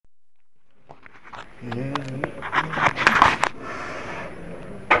There's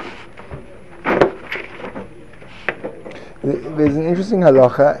an interesting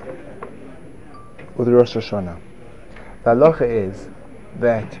halacha with Rosh Hashanah. The halacha is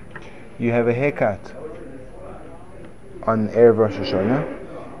that you have a haircut on Erev Rosh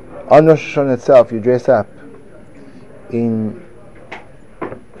Hashanah. On Rosh Hashanah itself, you dress up in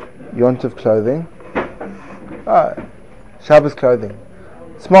Yontif clothing, Shabbos clothing,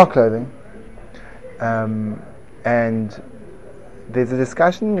 smart clothing, and there's a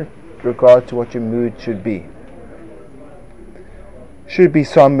discussion in regard to what your mood should be. Should it be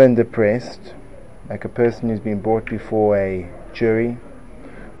somber and depressed, like a person who's been brought before a jury,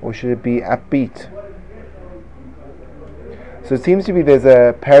 or should it be upbeat? So it seems to be there's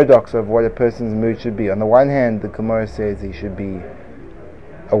a paradox of what a person's mood should be. On the one hand, the Gemara says he should be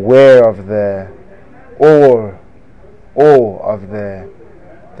aware of the awe of the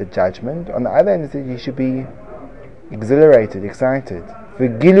judgment. On the other hand, it says he should be exhilarated, excited.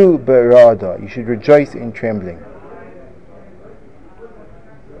 V'gilu b'ra'ada, you should rejoice in trembling.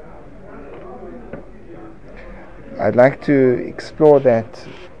 I'd like to explore that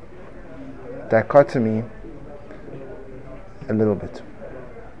dichotomy a little bit.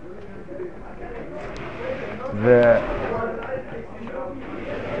 The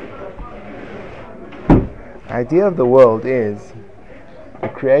idea of the world is the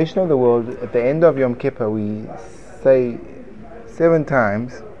creation of the world. At the end of Yom Kippur, we say 7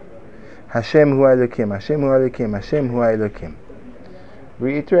 times, Hashem hu Elokim, Hashem hu Elokim, Hashem hu Elokim,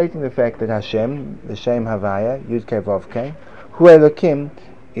 reiterating the fact that Hashem, the Shem Havaya, Yud Kei Vav Kei, hu Elokim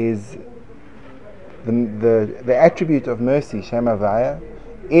is the attribute of mercy. Shem Havaya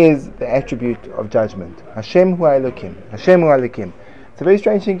is the attribute of judgment. Hashem hu Elokim, Hashem hu Elokim. It's a very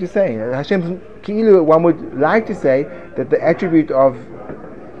strange thing to say. Hashem, one would like to say that the attribute of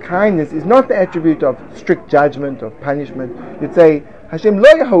kindness is not the attribute of strict judgment, of punishment. You'd say Hashem lo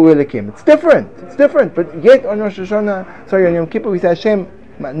yahu Elokim. It's different. But yet on Rosh Hashanah, on Yom Kippur, we say Hashem.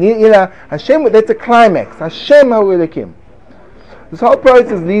 Hashem. That's a climax. Hashem hu Elokim. This whole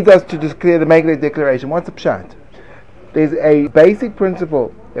process leads us to declare the Megillah declaration. What's the pshat? There's a basic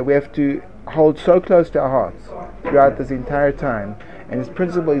principle that we have to hold so close to our hearts throughout this entire time, and this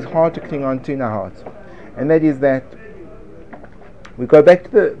principle is hard to cling on to in our hearts, and that is that we go back to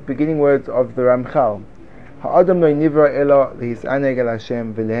the beginning words of the Ramchal. Ha'adam lo nivra ela lehis'aneg el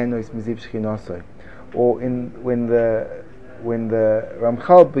Hashem v'leheno is miziv shchinosoi. Or when the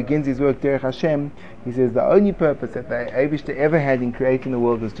Ramchal begins his work Derech Hashem, he says the only purpose that the Eibishter ever had in creating the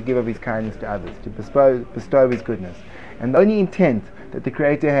world was to give of his kindness to others, to bestow his goodness. And the only intent that the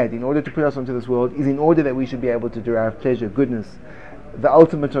Creator had in order to put us onto this world is in order that we should be able to derive pleasure, goodness, the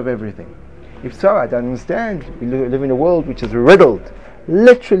ultimate of everything. If so, I don't understand. We live in a world which is riddled,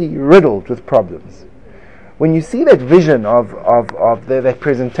 literally riddled with problems. When you see that vision of that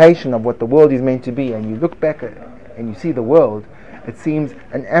presentation of what the world is meant to be, and you look back at and you see the world, it seems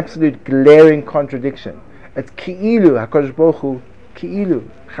an absolute glaring contradiction. It's ki'ilu, HaKadosh Baruch Hu, ki'ilu,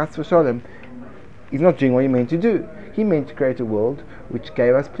 chas v'sholem, he's not doing what he meant to do. He meant to create a world which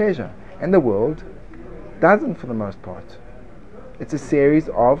gave us pleasure, and the world doesn't for the most part. It's a series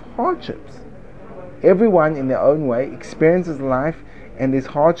of hardships. Everyone in their own way experiences life, and there's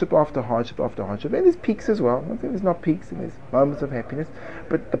hardship after hardship after hardship, and there's peaks as well. I'm not saying there's not peaks, and there's moments of happiness,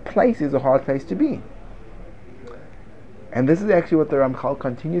 but the place is a hard place to be. And this is actually what the Ramchal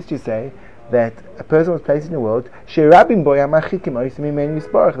continues to say, that a person was placed in the world, that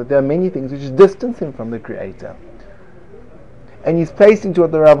there are many things which distance him from the Creator. And he's placed into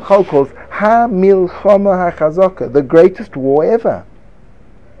what the Ramchal calls ha-milchama ha-chazaka, the greatest war ever.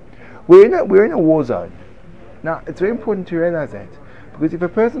 We're in a war zone. Now, it's very important to realize that, because if a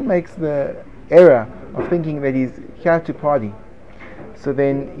person makes the error of thinking that he's here to party, so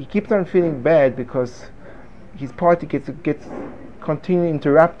then he keeps on feeling bad because his party gets continually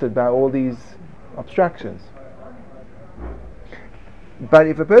interrupted by all these obstructions. But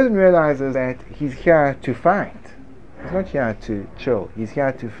if a person realizes that he's here to fight, he's not here to chill, he's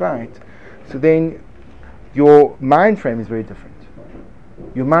here to fight, so then your mind frame is very different.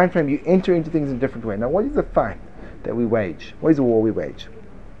 Your mind frame, you enter into things in a different way. Now, what is the fight that we wage? What is the war we wage?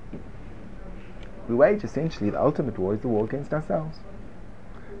 We wage, essentially, the ultimate war is the war against ourselves.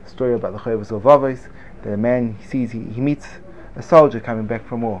 The story about the Chovos HaLevavos, that a man he meets a soldier coming back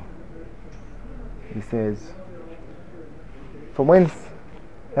from war. He says, "From whence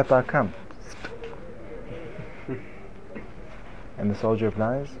have I come?" And the soldier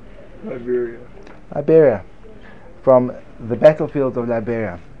replies, Liberia. From the battlefields of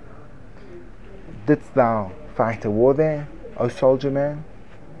Liberia. Didst thou fight a war there, O soldier man?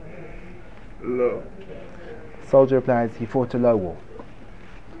 Low. Soldier replies, he fought a low war.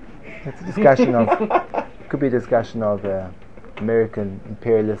 It's a discussion of, could be a discussion of American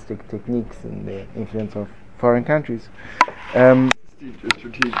imperialistic techniques and the influence of foreign countries.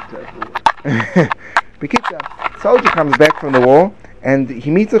 Strategic type Bekitza, soldier comes back from the war and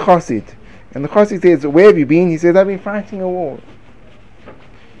he meets a chassid. And the chassid says, where have you been? He says, I've been fighting a war.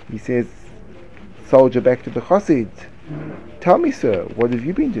 He says, soldier back to the chassid, tell me, sir, what have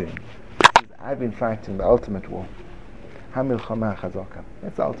you been doing? He says, I've been fighting the ultimate war. Hamilchama chazaka.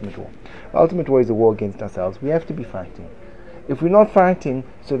 That's the ultimate war. The ultimate war is a war against ourselves. We have to be fighting. If we're not fighting,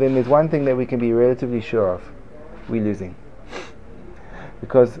 so then there's one thing that we can be relatively sure of. We're losing.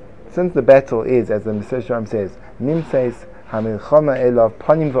 Because since the battle is, as the Mesilas Yesharim says, Nimseis hamilchama elav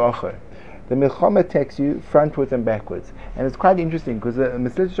panim v'achor. The milchama takes you frontwards and backwards. And it's quite interesting because the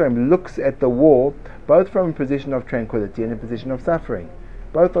Mesilas Yesharim looks at the war both from a position of tranquility and a position of suffering.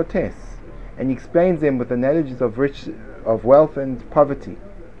 Both are tests. And he explains them with analogies of wealth and poverty.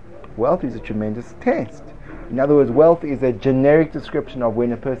 Wealth is a tremendous test. In other words, wealth is a generic description of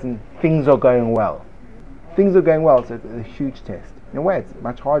when things are going well. Things are going well, so it's a huge test. In a way, it's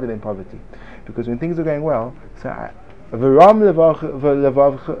much harder than poverty. Because when things are going well, when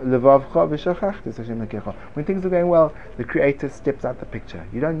things are going well, the Creator steps out the picture.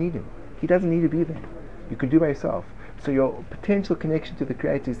 You don't need Him. He doesn't need to be there. You can do by yourself. So your potential connection to the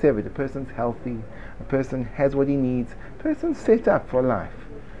Creator is severed. A person's healthy, a person has what he needs, a person's set up for life.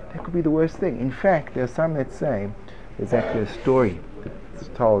 That could be the worst thing. In fact, there are some that say, there's actually a story that's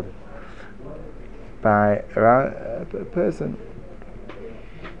told by a person,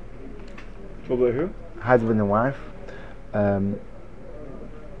 husband and wife, have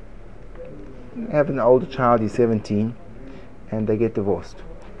an older child, he's 17, and they get divorced.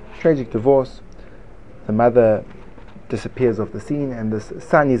 Tragic divorce. The mother disappears off the scene, and the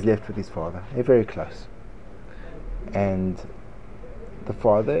son is left with his father. They're very close. And the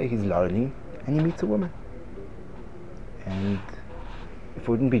father, he's lonely, and he meets a woman. And if it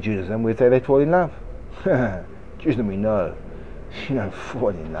wouldn't be Judaism, we'd say they fall in love. Judaism, we know, you don't fall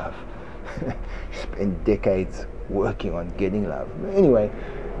in love. You spend decades working on getting love. Anyway,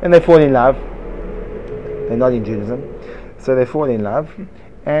 and they fall in love. They're not in Judaism. So they fall in love,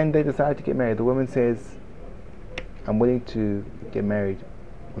 and they decide to get married. The woman says, I'm willing to get married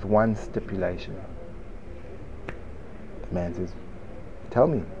with one stipulation. The man says, tell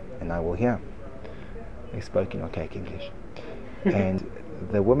me, and I will hear. They spoke in archaic English. And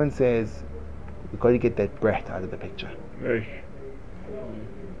the woman says, we've got to get that brat out of the picture.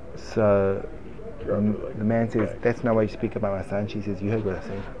 So the man says, that's not why you speak about my son. She says, you heard what I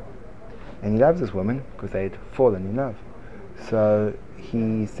said. And he loves this woman because they had fallen in love. So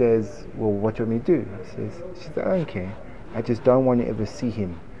he says, well, what do you want me to do? She says, I don't care. I just don't want to ever see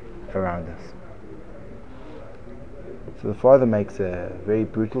him around us. So the father makes a very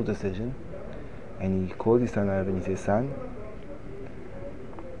brutal decision, and he calls his son over and he says, son,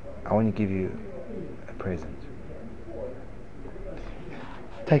 I want to give you a present.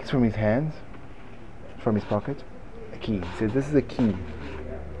 Takes from his hands, from his pocket, a key. He says, this is a key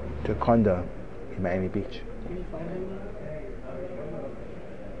to a condo in Miami Beach.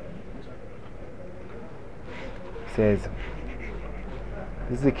 He says,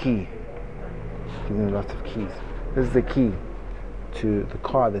 this is the key. Gives him lots of keys. This is the key to the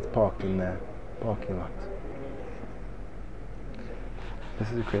car that's parked in the parking lot.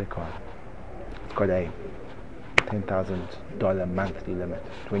 This is a credit card. It's got a $10,000 monthly limit,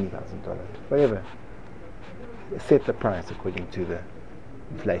 $20,000, whatever. Set the price according to the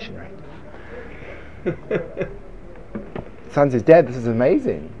inflation rate. Son says, Dad, this is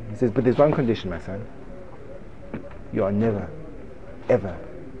amazing. He says, but there's one condition, my son. You are never, ever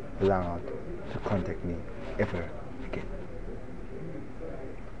allowed to contact me ever again.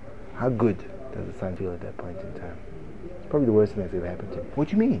 How good does the son feel at that point in time? It's probably the worst thing that's ever happened to him. What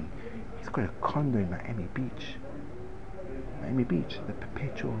do you mean? He's got a condo in Miami Beach. Miami Beach, the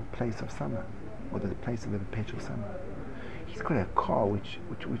perpetual place of summer, or the place of the perpetual summer. He's got a car which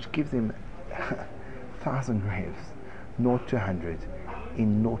gives him 1,000 revs, 0 to 100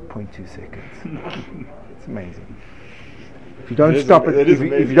 in 0.2 seconds. It's amazing. If you don't stop it,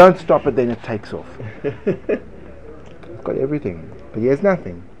 if you don't stop it, then it takes off. It's got everything, but he has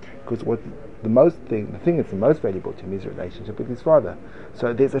nothing, because the thing that's the most valuable to him is a relationship with his father.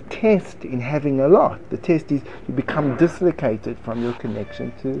 So there's a test in having a lot. The test is you become dislocated from your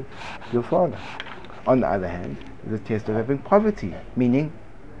connection to your father. On the other hand, there's a test of having poverty, meaning,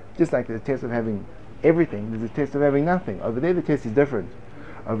 just like the test of having everything, there's a test of having nothing. Over there the test is different.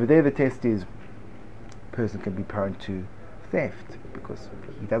 Over there the test is a person can be prone to theft because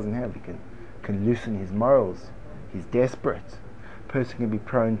he doesn't have, he can can loosen his morals. He's desperate. A person can be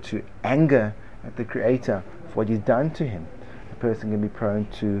prone to anger at the Creator for what he's done to him. A person can be prone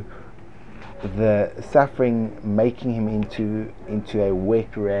to the suffering making him into a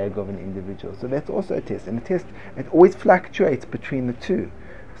wet rag of an individual. So that's also a test. And the test, it always fluctuates between the two.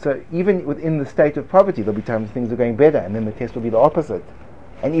 So even within the state of poverty, there'll be times things are going better, and then the test will be the opposite.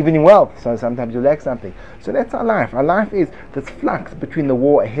 And even in wealth, so sometimes you lack something. So that's our life. Our life is this flux between the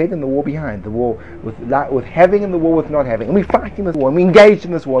war ahead and the war behind. The war with having and the war with not having. And we're fighting this war, and we're engaged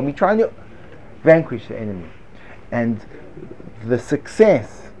in this war, and we're trying to vanquish the enemy. And the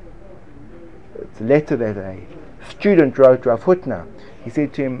success, it's a letter that a student wrote Rav Hutner. He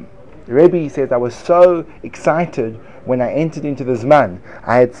said to him, the Rebbe, he says, I was so excited when I entered into the Zman.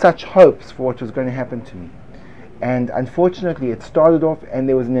 I had such hopes for what was going to happen to me. And unfortunately, it started off, and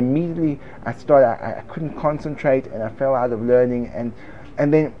there was an immediately, I couldn't concentrate, and I fell out of learning, and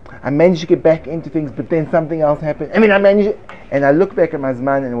then I managed to get back into things, but then something else happened. I managed it, and I look back at my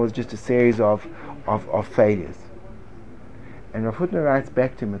Zman, and it was just a series of failures. And Rav Hutner writes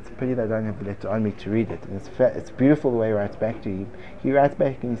back to him, it's a pity that I don't have the letter on me to read it, and it's beautiful the way he writes back to you. He writes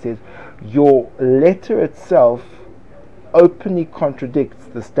back and he says, your letter itself openly contradicts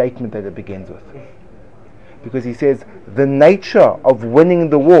the statement that it begins with. Because he says, the nature of winning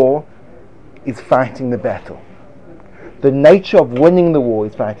the war is fighting the battle. The nature of winning the war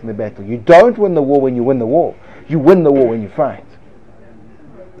is fighting the battle. You don't win the war when you win the war. You win the war when you fight.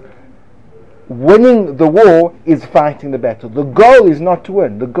 Winning the war is fighting the battle. The goal is not to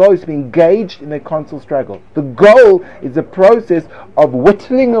win. The goal is to be engaged in a constant struggle. The goal is a process of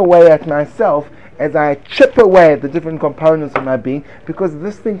whittling away at myself as I chip away at the different components of my being, because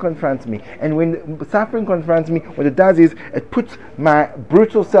this thing confronts me. And when suffering confronts me, what it does is it puts my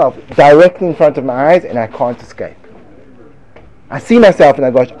brutal self directly in front of my eyes, and I can't escape. I see myself and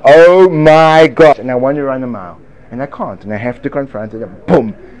I go, oh my gosh, and I want to run a mile, and I can't, and I have to confront it, and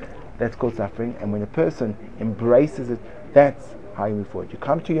boom. That's called suffering. And when a person embraces it, that's how you move forward. You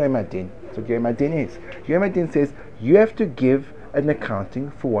come to Yom HaDin. That's what Yom HaDin is. Yom HaDin says you have to give an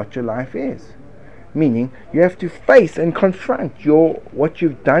accounting for what your life is. Meaning, you have to face and confront what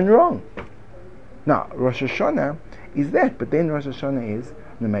you've done wrong. Now, Rosh Hashanah is that, but then Rosh Hashanah is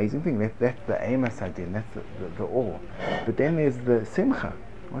an amazing thing. That's the Emes HaDin, that's the awe. But then there's the Simcha.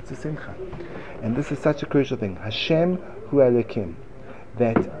 What's the Simcha? And this is such a crucial thing. Hashem Hu Elokim.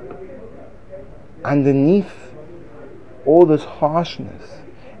 That underneath all this harshness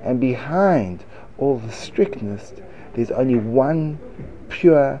and behind all the strictness, there's only one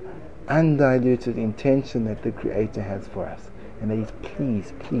pure, undiluted intention that the Creator has for us, and that is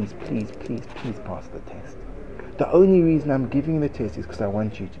please pass the test. The only reason I'm giving you the test is because I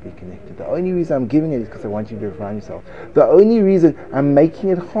want you to be connected. The only reason I'm giving it is because I want you to refine yourself. The only reason I'm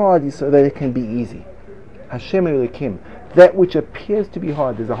making it hard is so that it can be easy. Hashem Elokim, that which appears to be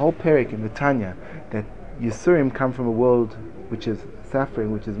hard. There's a whole parak in the Tanya that Yisurim come from a world which is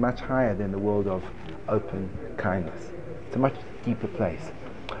suffering, which is much higher than the world of open kindness. It's a much deeper place.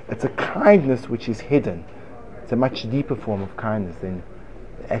 It's a kindness which is hidden. It's a much deeper form of kindness than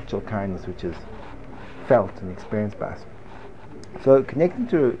the actual kindness which is felt and experienced by us. So connecting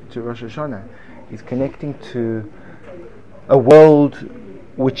to Rosh Hashanah is connecting to a world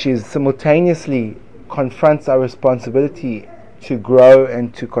which is simultaneously confronts our responsibility to grow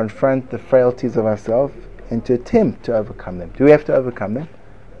and to confront the frailties of ourselves and to attempt to overcome them. Do we have to overcome them?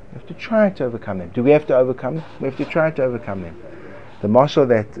 We have to try to overcome them. Do we have to overcome them? We have to try to overcome them. The mashal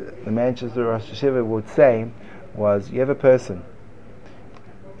that the Manchester Rosh Hashiva would say was, you have a person,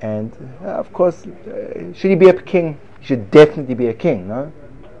 and of course, should he be a king? He should definitely be a king, no?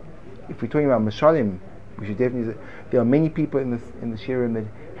 If we're talking about Mashalim, we should definitely. There are many people in the Shirim that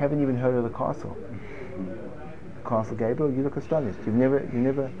haven't even heard of the castle. Castle Gabriel, you look astonished. You've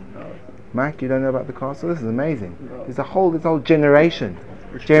never. Mike, you don't know about the castle? This is amazing. There's a whole generation.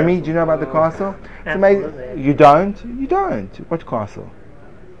 Jeremy, do you know about the castle? It's amazing. You don't? You don't. What castle?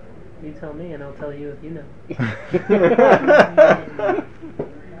 You tell me, and I'll tell you if you know.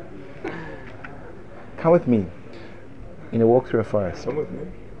 Come with me in a walk through a forest. Come with me.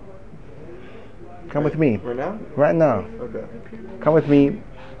 Come with me. Right now? Right now. Okay. Come with me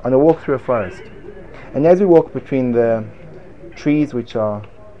on a walk through a forest. And as we walk between the trees which are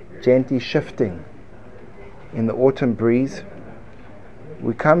gently shifting in the autumn breeze,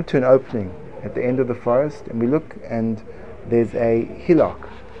 we come to an opening at the end of the forest, and we look, and there's a hillock.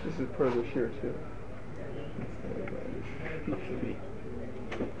 This is part of the shir too.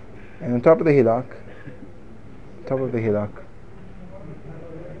 And on top of the hillock,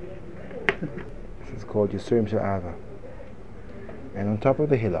 this is called Yisurim Shel Ahava. And on top of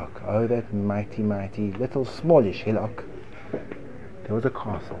the hillock, oh that mighty, mighty, little smallish hillock, there was a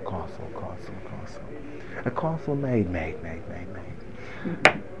castle. A castle made.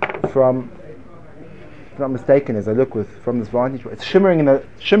 From, if I'm not mistaken, as I look from this vantage point, it's shimmering in the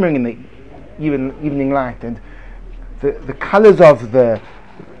evening light, and the colours of the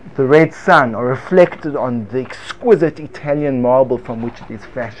red sun are reflected on the exquisite Italian marble from which it is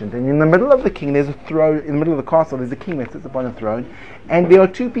fashioned. And in the middle of the king, there's a throne. In the middle of the castle, there's a king that sits upon a throne, and there are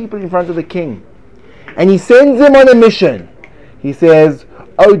two people in front of the king. And he sends them on a mission. He says,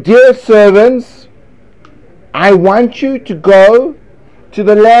 "Oh dear servants, I want you to go to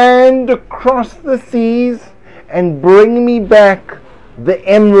the land across the seas and bring me back the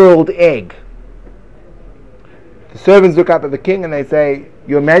emerald egg." The servants look up at the king and they say,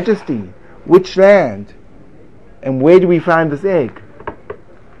 "Your Majesty, which land? And where do we find this egg?"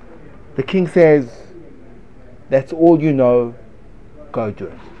 The king says, "That's all you know, go do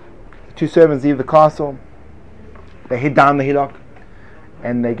it." The two servants leave the castle, they head down the hillock,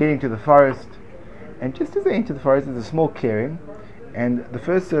 and they get into the forest. And just as they enter the forest, there's a small clearing, and the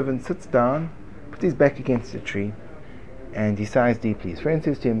first servant sits down, puts his back against a tree, and he sighs deeply. His friend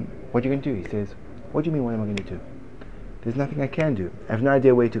says to him, "What are you going to do?" He says, "What do you mean, what am I going to do? There's nothing I can do. I have no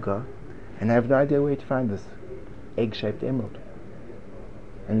idea where to go, and I have no idea where to find this egg-shaped emerald."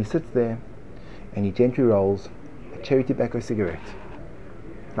 And he sits there, and he gently rolls a cherry tobacco cigarette,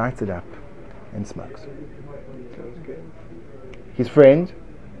 lights it up, and smokes. Sounds good. His friend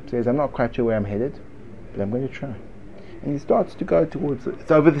says, "I'm not quite sure where I'm headed, but I'm going to try." And he starts to go towards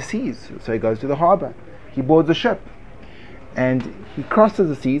it's over the seas, so he goes to the harbour. He boards a ship, and he crosses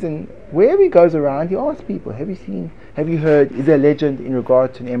the seas, and wherever he goes around, he asks people, "Have you heard, is there a legend in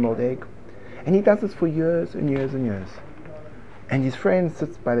regard to an emerald egg?" And he does this for years and years and years. And his friend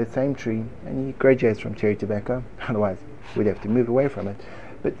sits by that same tree, and he graduates from cherry tobacco, otherwise we'd have to move away from it.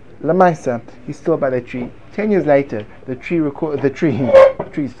 But Lamaisa, he's still by that tree. 10 years later, the tree's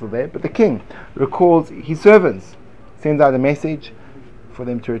still there, but the king recalls his servants, sends out a message for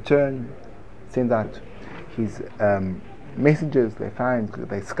them to return, sends out his messengers. They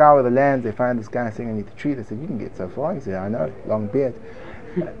scour the lands, they find this guy sitting underneath the tree. They said, "You can get so far." He said, "I know, long beard."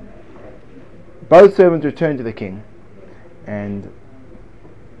 Both servants return to the king, and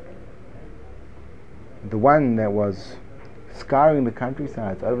the one that was scouring the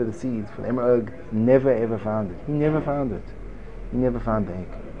countrysides over the seas for the emerald never ever found it. He never found it. He never found the egg.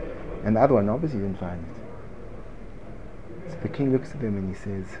 And the other one obviously didn't find it. So the king looks at them and he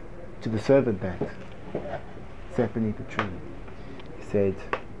says to the servant that sat beneath the tree, he said,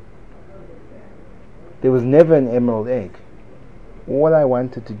 "There was never an emerald egg. All I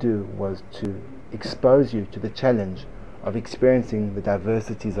wanted to do was to expose you to the challenge of experiencing the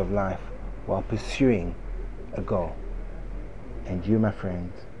diversities of life while pursuing a goal. And you, my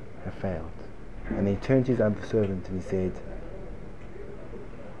friend, have failed." And he turned to his other servant and he said,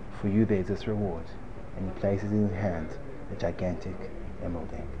 "For you there's this reward." And he places in his hand a gigantic emerald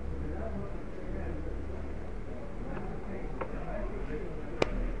egg.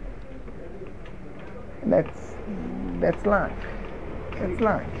 And that's life. That's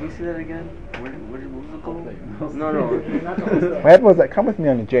life. Can you say that again? What was the goal? No. What happened was that, come with me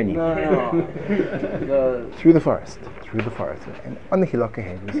on a journey. No. Through the forest, and on the hillock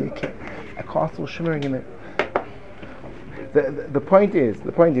ahead we see a castle shimmering in it. The point is,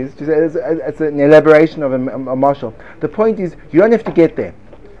 it's an elaboration of a marshal. The point is, you don't have to get there.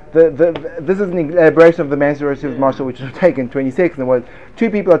 This is an elaboration of the Masoretic marshal, which was taken 26, and was two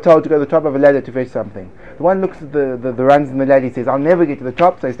people are told to go to the top of a ladder to fetch something. The one looks at the rungs in the ladder, he says, "I'll never get to the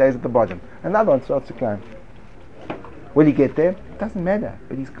top," so he stays at the bottom. Another one starts to climb. Will he get there? It doesn't matter,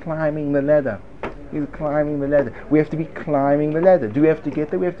 but he's climbing the ladder. He's climbing the ladder. We have to be climbing the ladder. Do we have to get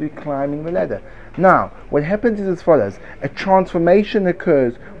there? We have to be climbing the ladder. Now, what happens is as follows. A transformation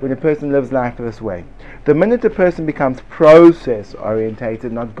occurs when a person lives life this way. The minute a person becomes process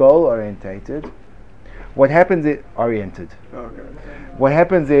orientated, not goal orientated, what happens is oriented. Okay. What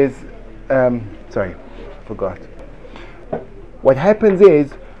happens is forgot. What happens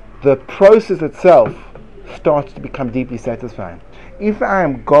is the process itself starts to become deeply satisfying. If I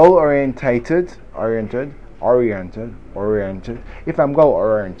am goal oriented, if I'm goal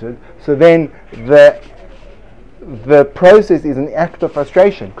oriented, so then the process is an act of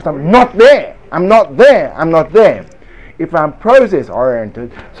frustration because I'm not there. If I'm process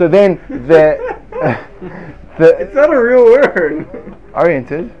oriented, so then It's not a real word.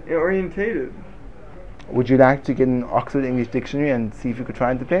 oriented. Yeah, orientated. Would you like to get an Oxford English Dictionary and see if you could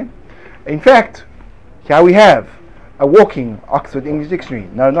find it there? In fact, here we have a walking Oxford English Dictionary.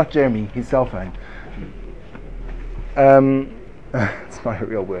 No, not Jeremy, his cell phone. It's not a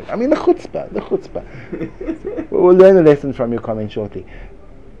real word. I mean the chutzpah. We'll learn a lesson from your comment shortly.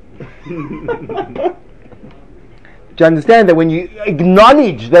 Do you understand that when you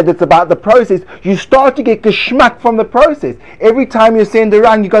acknowledge that it's about the process, you start to get geschmack from the process? Every time you send a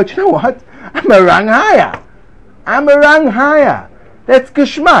rung, you go, do you know what? I'm a rung higher. That's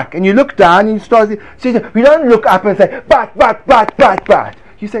geschmack. And you look down and you start, so you don't look up and say, but.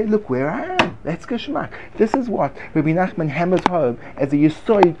 You say, look where I am. That's geschmack. This is what Rabbi Nachman hammers home as a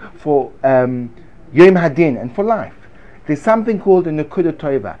yesod for Yom Hadin and for life. There's something called a Nekuda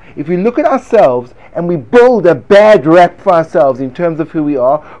Tova. If we look at ourselves and we build a bad rap for ourselves in terms of who we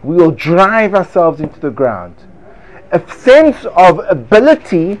are, we will drive ourselves into the ground. A sense of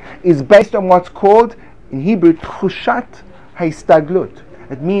ability is based on what's called, in Hebrew, Tchushat Haistaglut.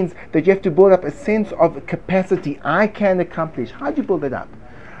 It means that you have to build up a sense of capacity. I can accomplish. How do you build it up?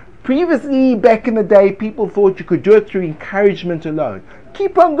 Previously, back in the day, people thought you could do it through encouragement alone.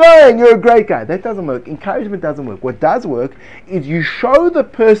 Keep on going, you're a great guy. That doesn't work. Encouragement doesn't work. What does work is you show the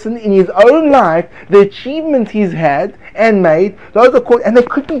person in his own life the achievements he's had and made. Those are called, and they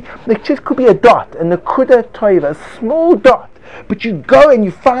just could be a dot, a nekuda toiva, a small dot. But you go and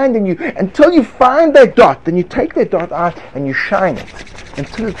you find until you find that dot, then you take that dot out and you shine it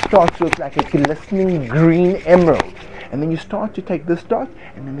until it starts to look like a glistening green emerald. And then you start to take this dot,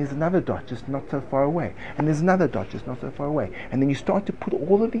 and then there's another dot just not so far away, and there's another dot just not so far away, and then you start to put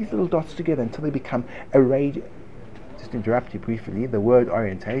all of these little dots together until they become a radius. Just to interrupt you briefly, the word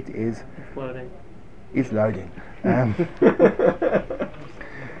orientate is Loading.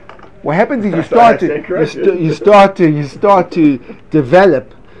 What happens is you start to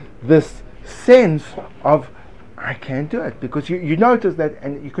develop this sense of I can do it, because you notice that,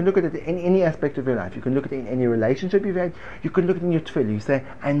 and you can look at it in any aspect of your life. You can look at it in any relationship you've had. You can look at it in your tefillah. You say,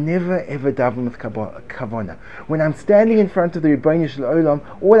 I never ever daven with kavana. When I'm standing in front of the Rebbeinu Shel Olam,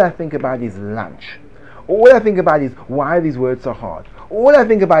 all I think about is lunch. All I think about is why are these words so hard. All I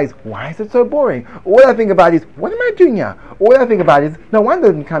think about is why is it so boring. All I think about is what am I doing here. All I think about is no one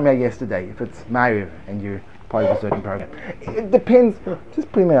didn't come here yesterday if it's Maariv and you're part of a certain program. It depends.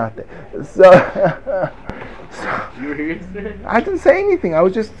 Just putting it out there. So. You were here yesterday? I didn't say anything. I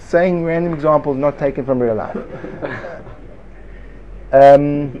was just saying random examples not taken from real life. I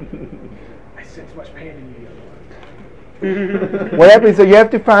sense much pain in you. What happens? So you have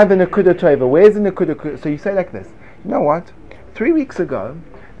to find the Nekuda Tova. Where's the Nekuda? So you say like this. You know what? 3 weeks ago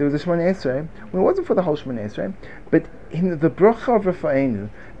there was a Shemona Esrei. Well, it wasn't for the whole Shemona Esrei, but in the Bracha of Rafa'enu,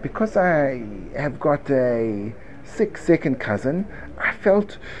 because I have got a sick second cousin, I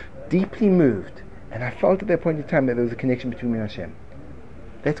felt deeply moved. And I felt at that point in time that there was a connection between me and Hashem.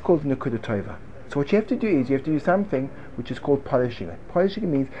 That's called Nekuda Tova. So what you have to do is you have to do something which is called polishing it. Polishing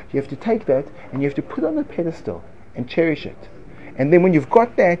means you have to take that and you have to put it on a pedestal and cherish it. And then when you've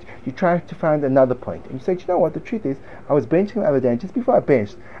got that, you try to find another point. And you say, you know what, the truth is, I was benching the other day, and just before I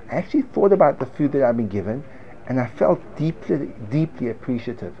benched, I actually thought about the food that I've been given, and I felt deeply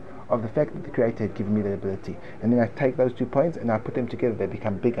appreciative of the fact that the Creator had given me that ability. And then I take those 2 points and I put them together, they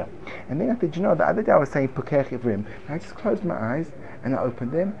become bigger. And then I said, you know, the other day I was saying Pukech Ivrim, and I just closed my eyes and I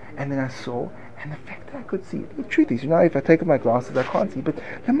opened them, and then I saw, and the fact that I could see, the truth is, you know, if I take off my glasses I can't see, but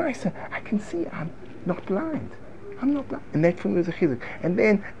Lamaisa, I can see, I'm not blind. And that for me was a chizuk. And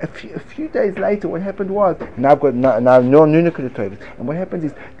then a few days later, what happened was, and I've got now new Nekuda Tovas, and what happens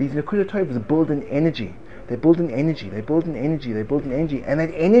is, these Nekuda Tovas build an energy. They build an energy, and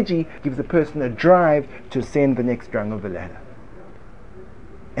that energy gives the person a drive to ascend the next rung of the ladder.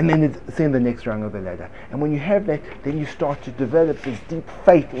 And then ascend the next rung of the ladder. And when you have that, then you start to develop this deep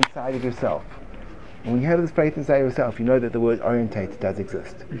faith inside of yourself. And when you have this faith inside of yourself, you know that the word orientate does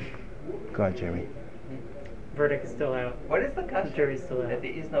exist. Go on, Jeremy. Verdict is still out. What is the The custom? jury's still That out.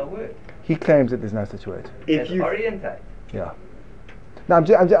 there is no word. He claims that there's no such word. If It's you orientate. Yeah. Now,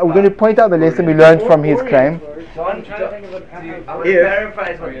 we're going to point out the lesson we learned from his claim. I'm If- going to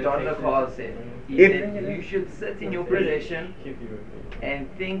paraphrase what John LeCarl said. He If- said you should sit in your position and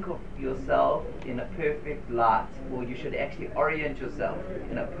think of yourself in a perfect light, or you should actually orient yourself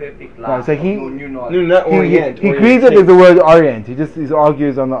in a perfect light. No, so he- of your new knowledge. no, not orient. He agrees that there's the word orient. He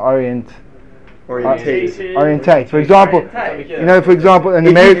argues on the orientate. For example, Orientate. you know, for example, an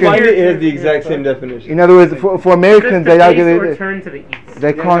If you American. find it, it has the exact same definition. In other words, for Americans, they argue or that turn to the east.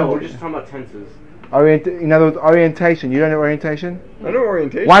 they Yeah, no, we're can't just talking about tenses. in other words, orientation. You don't know orientation? I know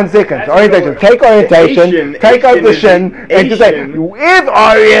orientation. 1 second. That's Orientation. no- Take orientation. Asian- Take out Asian the is shin and just say, Asian. if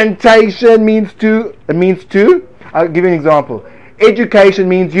orientation means to, it means to. I'll give you an example. Education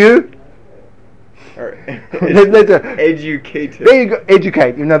means you. Or educated. There you go,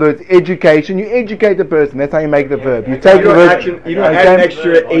 educate. In other words, education. You educate the person. That's how you make the verb. You You take the don't, verb. you don't add an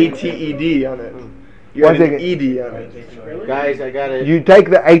extra ATED on it. You One add an second. ED on it. Guys, I got it. You take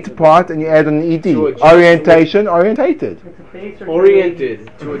the 8 part and you add an ed. To adjust Orientation, orientated.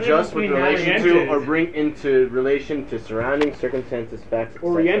 Oriented, to adjust with Between relation to oriented. or bring into relation to surrounding circumstances, facts, etc.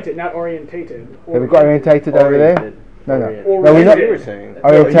 Oriented, not orientated. Have we got orientated over there? Oriented. No, no. Oriented. No, we're That's not. what you were saying. No, he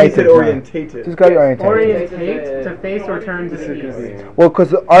Orientated. said no. orientated. Just go orientated. Orientate to face or turn to the east. Well,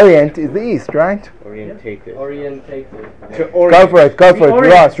 because the orient is the east, right? Orientated. To Go for it. Go for it.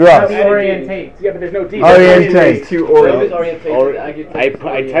 Ross. Orientate. Yeah, but there's no D. Orientate. To orient. I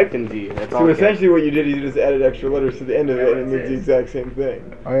typed in D. That's all. So I essentially what you did is you just added extra letters to the end of it and it means the exact same thing.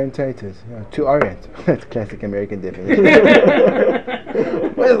 Orientated. Yeah, to orient. That's classic American definition.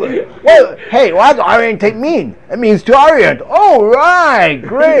 well, hey, what does orientate mean? It means to orient. Oh, right.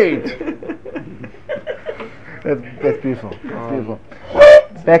 Great. That's beautiful. That's beautiful.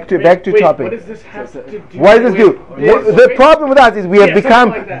 Back to topic. What does this have to do? What does this do? The problem with us is we have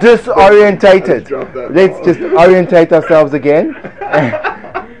become something like that. disorientated. Drop that Let's ball. just orientate ourselves again.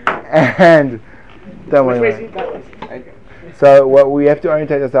 And don't Which worry. way is about it. that way? So what we have to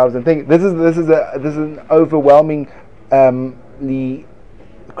orientate ourselves and think. This is an overwhelmingly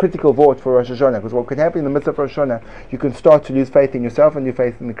critical vote for Rosh Hashanah, because what can happen in the midst of Rosh Hashanah, you can start to lose faith in yourself and lose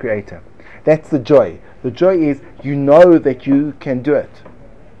faith in the Creator. That's the joy. The joy is you know that you can do it.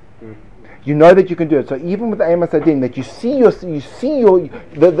 You know that you can do it. So even with the Amos Adin, that this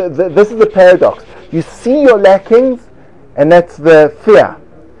is the paradox. You see your lackings, and that's the fear,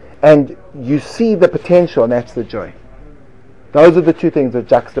 and you see the potential, and that's the joy. Those are the two things that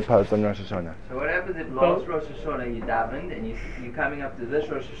juxtaposed on Rosh Hashanah. So what happens if last Rosh Hashanah you davened and you're coming up to this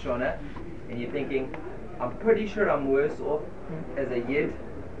Rosh Hashanah and you're thinking, I'm pretty sure I'm worse off as a Yid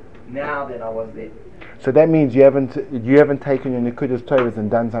now than I was then. So that means you haven't taken your Nekudas Torahs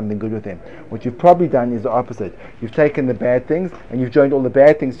and done something good with them. What you've probably done is the opposite. You've taken the bad things and you've joined all the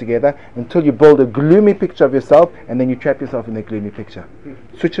bad things together until you build a gloomy picture of yourself, and then you trap yourself in that gloomy picture.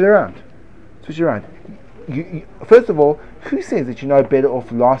 Switch it around. You, first of all, who says that you're no better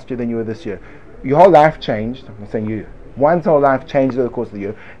off last year than you were this year? Your whole life changed. I'm not saying you. One's whole life changed over the course of the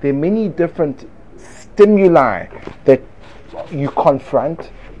year. There are many different stimuli that you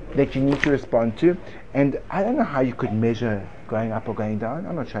confront, that you need to respond to, and I don't know how you could measure going up or going down.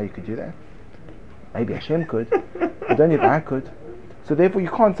 I'm not sure how you could do that. Maybe Hashem could. I don't know if I could. So therefore you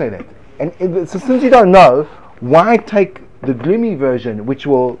can't say that. And so since you don't know, why take the gloomy version which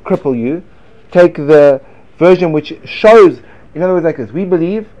will cripple you? Take the version which shows, in other words, like this: we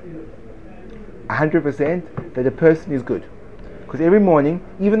believe 100% that a person is good. Because every morning,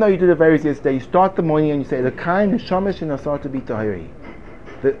 even though you did a various yesterday, you start the morning and you say, "L'kain neshama she'nosar b'tahiri."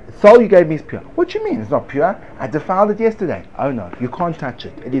 The soul you gave me is pure. What do you mean? It's not pure. I defiled it yesterday. Oh no, you can't touch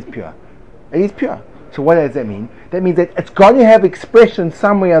it. It is pure. It is pure. So what does that mean? That means that it's going to have expression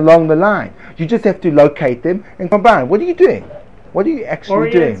somewhere along the line. You just have to locate them and combine. What are you doing? What are you actually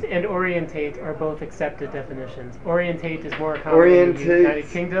Orient doing? and orientate are both accepted definitions. Orientate is more common in the United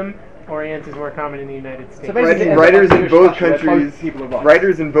Kingdom. Orient is more common in the United States. basically, Writers in both Jewish countries, people are lost.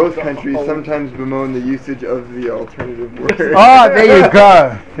 writers in both countries sometimes bemoan the usage of the alternative word. Oh, there you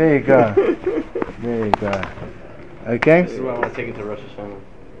go. There you go. There you go. Okay. This is what I want to take it to Rosh Hashanah.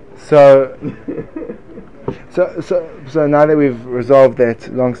 So So now that we've resolved that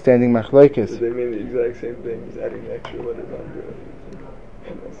long-standing machlokes, they mean the exact same thing, just adding the extra letters onto it.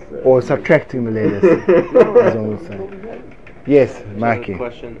 or subtracting the letters, as one would say. Yes, Mikey.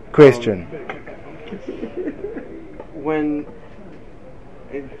 Question. When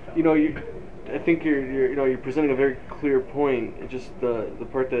I think you're presenting a very clear point. It's just the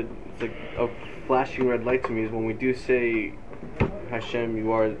part that it's like a flashing red light to me is when we do say, Hashem,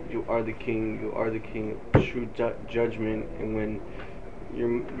 you are the king, you are the king of true judgment, and when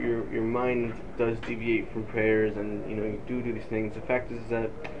your mind does deviate from prayers, and you do these things. The fact is that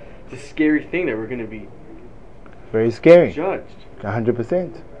it's a scary thing that we're going to be Very scary. judged.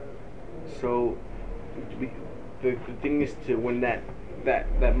 100%. So the thing is to when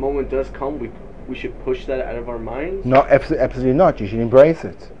that moment does come, we should push that out of our minds. No, absolutely not. You should embrace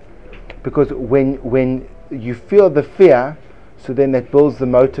it, because when you feel the fear, so then that builds the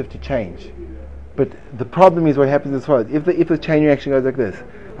motive to change. But the problem is what happens as follows: if the chain reaction goes like this,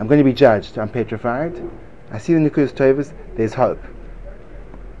 I'm going to be judged, I'm petrified, I see the Nekudas Tovos, there's hope.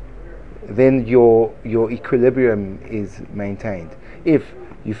 Then your equilibrium is maintained. If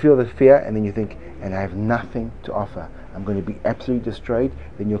you feel the fear and then you think, and I have nothing to offer, I'm going to be absolutely destroyed,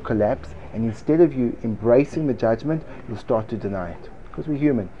 then you'll collapse, and instead of you embracing the judgment, you'll start to deny it. Because we're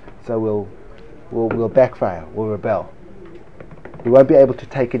human, so we'll will backfire, will rebel. We won't be able to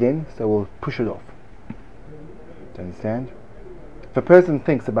take it in, so we'll push it off. Do you understand? If a person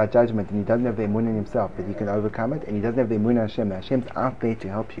thinks about judgment and he doesn't have the emunah in himself that he can overcome it, and he doesn't have the emunah in Hashem, that Hashem's out there to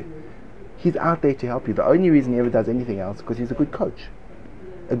help you. He's out there to help you. The only reason he ever does anything else is because he's a good coach.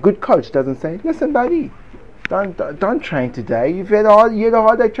 A good coach doesn't say, listen buddy, don't train today. You had a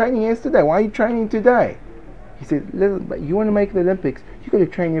hard day training yesterday. Why are you training today? He said, but you want to make the Olympics, you've got to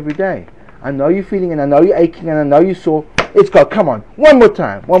train every day. I know you're feeling and I know you're aching and I know you sore. Let's go, come on, one more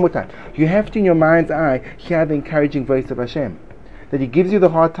time. You have to in your mind's eye hear the encouraging voice of Hashem. That He gives you the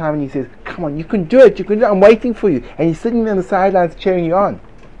hard time and He says, come on, you can do it, I'm waiting for you. And He's sitting there on the sidelines cheering you on.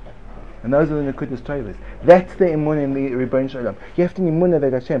 And those are the Nekudas Tovas. That's the emunah in the Rebbeinu Shalom. You have to emunah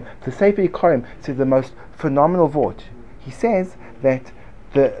that Hashem. The Sefer Yikarim says the most phenomenal vort. He says that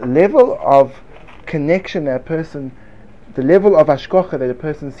the level of connection that a person, the level of hashkocha that a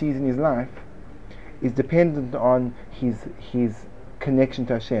person sees in his life is dependent on his connection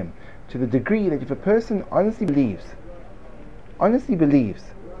to Hashem. To the degree that if a person honestly believes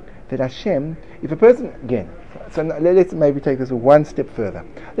that Hashem, if a person, again, so let's maybe take this one step further.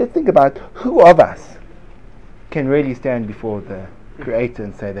 Let's think about who of us can really stand before the Creator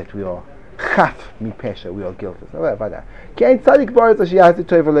and say that we are chaf mi pesha, we are guilty.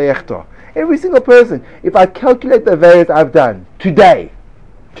 Every single person, if I calculate the various I've done today,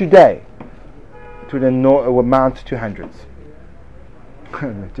 it would amount to hundreds.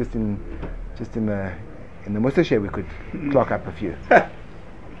 just in the Musashe we could clock up a few.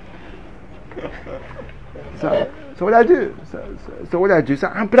 So what I do? So what I do?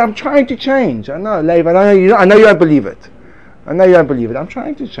 But I'm trying to change. I know, Lev. I know you don't believe it. I'm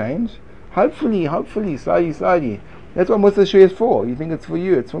trying to change. Hopefully, slowly. That's what Musashe is for. You think it's for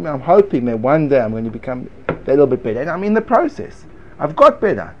you? It's for me. I'm hoping that one day I'm going to become a little bit better. And I'm in the process. I've got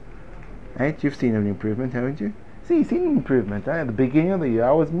better. Right? You've seen an improvement, haven't you? See, you've seen an improvement. At the beginning of the year,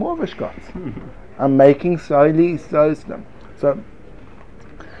 I was more of a Scots. I'm making slowly. So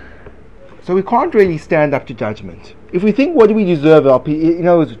we can't really stand up to judgment. If we think, what do we deserve?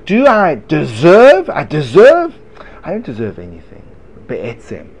 Do I deserve? I don't deserve anything.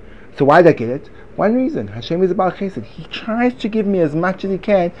 Be'etzem. So why did I get it? One reason. Hashem is about chesed. He tries to give me as much as He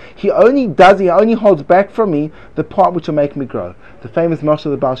can. He only holds back from me the part which will make me grow. The famous mashal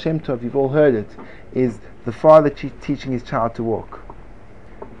of the Baal Shem Tov, you've all heard it, is the father teaching his child to walk.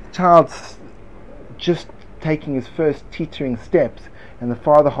 The child's just taking his first teetering steps, and the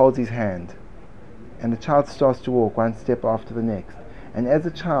father holds his hand, and the child starts to walk one step after the next. And as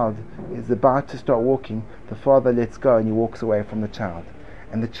the child is about to start walking, the father lets go and he walks away from the child.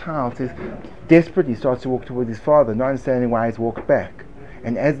 And the child desperately starts to walk towards his father, not understanding why he's walked back.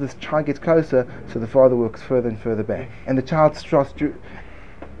 And as this child gets closer, so the father walks further and further back. And the child starts to,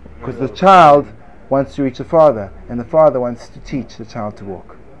 because the child wants to reach the father, and the father wants to teach the child to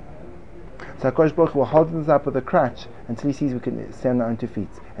walk. So HaKadosh Baruch Hu will hold us up with a crutch until He sees we can stand on our own 2 feet,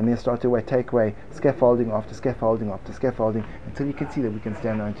 and then start to take away scaffolding after scaffolding after scaffolding until you can see that we can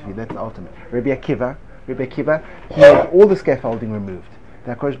stand on our own 2 feet. That's the ultimate. Rabbi Akiva, he had all the scaffolding removed.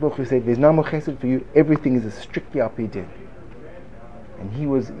 The HaKadosh Baruch Hu said, "There's no more chesed for you. Everything is strictly up He did." And he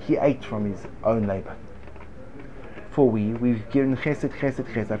ate from his own labor. For we've given chesed.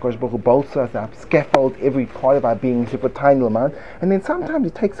 HaKadosh Baruch Hu bolts us up, scaffold every part of our being into a tiny little amount, and then sometimes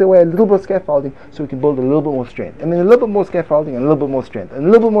He takes away a little bit of scaffolding so we can build a little bit more strength, and then a little bit more scaffolding and a little bit more strength, and a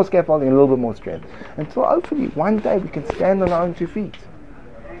little bit more scaffolding and a little bit more strength, until hopefully one day we can stand on our own 2 feet.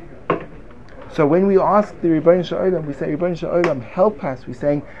 So when we ask the Rebbeinu Shalom, we say, Rebbeinu Shalom, help us. We're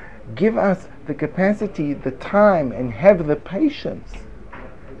saying, give us the capacity, the time, and have the patience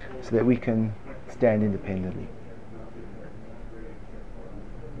so that we can stand independently.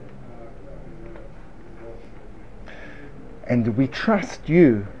 And we trust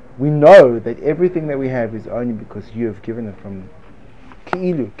You. We know that everything that we have is only because You have given it from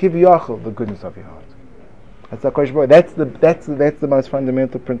Ki'ilu, Kiviyachol, the goodness of Your heart. That's the most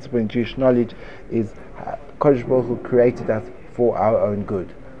fundamental principle in Jewish knowledge, is HaKadosh Baruch Hu created us for our own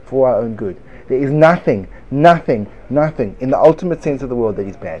good. There is nothing in the ultimate sense of the word that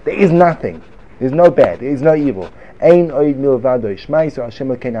is bad. There is nothing. There's no bad. There is no evil. Ein oid milvado, Shema Yisrael Hashem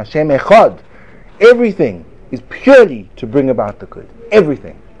Elokeinu Hashem Echad. Everything is purely to bring about the good.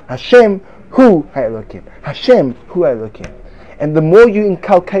 Everything. Hashem Hu HaElokim. Hashem Hu HaElokim. And the more you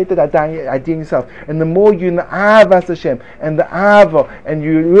inculcate that idea in yourself, and the more you in the Avas Hashem, and the Ava, and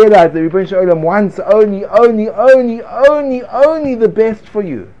you realize that Rebbeinu Shalom wants only the best for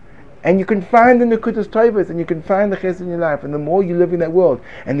you. And you can find the Nekudas Tovos, and you can find the Chesed in your life, and the more you live in that world,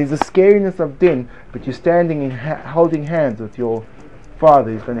 and there's a scariness of din, but you're standing and holding hands with your Father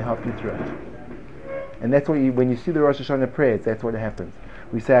who's going to help you through it. And that's what when you see the Rosh Hashanah prayers, that's what happens.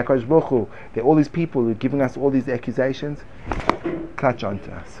 We say, HaKadosh Baruch Hu, there are all these people who are giving us all these accusations, clutch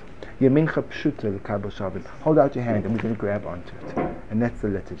onto us. Yemincha pshuta l'kabel shavim. Hold out your hand and we're going to grab onto it. And that's the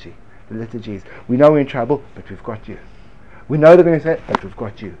liturgy. The liturgy is, we know we're in trouble, but we've got you. We know they're going to say it, but we've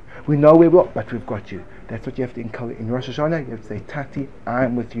got you. We know we're wrong, but we've got you. That's what you have to inculcate. In Rosh Hashanah, you have to say, Tati,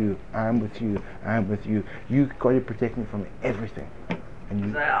 I'm with you, I'm with you, I'm with you. You've got to protect me from everything. And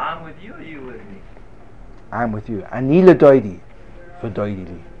you say, I'm with you or you with me? I'm with you. Ani ledoidi, v'doidi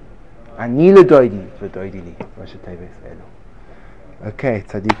li. Ani ledoidi, v'doidi li. Rosh Teves Elu. Okay,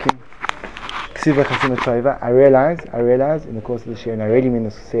 tzaddikim. Ksiva Chasima Toiva. I realize in the course of the shir, and I really mean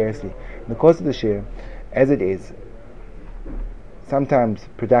this seriously, in the course of the shir, as it is, sometimes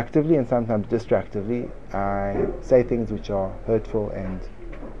productively and sometimes destructively, I say things which are hurtful and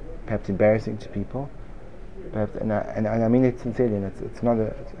perhaps embarrassing to people. Perhaps, and I mean it sincerely, and it's not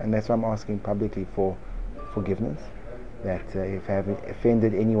and that's why I'm asking publicly for forgiveness. That if I have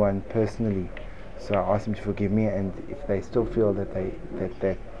offended anyone personally, so I ask them to forgive me, and if they still feel that they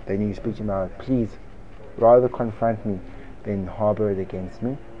need to speak to me about it, please rather confront me than harbor it against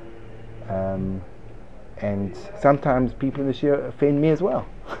me. And sometimes people in the shir offend me as well.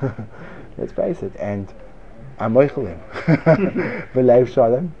 Let's face it. And I'm moichelim. V'leiv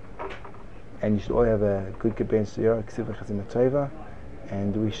shalom. And you should all have a good Kibbutz Shir, Ksiva Chazim Tova,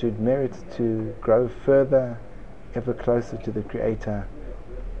 and we should merit to grow further, ever closer to the Creator,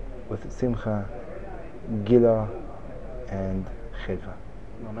 with Simcha, Gila, and Chedva.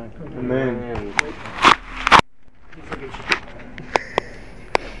 Amen. Amen.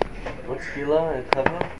 What's Gila and Chedva?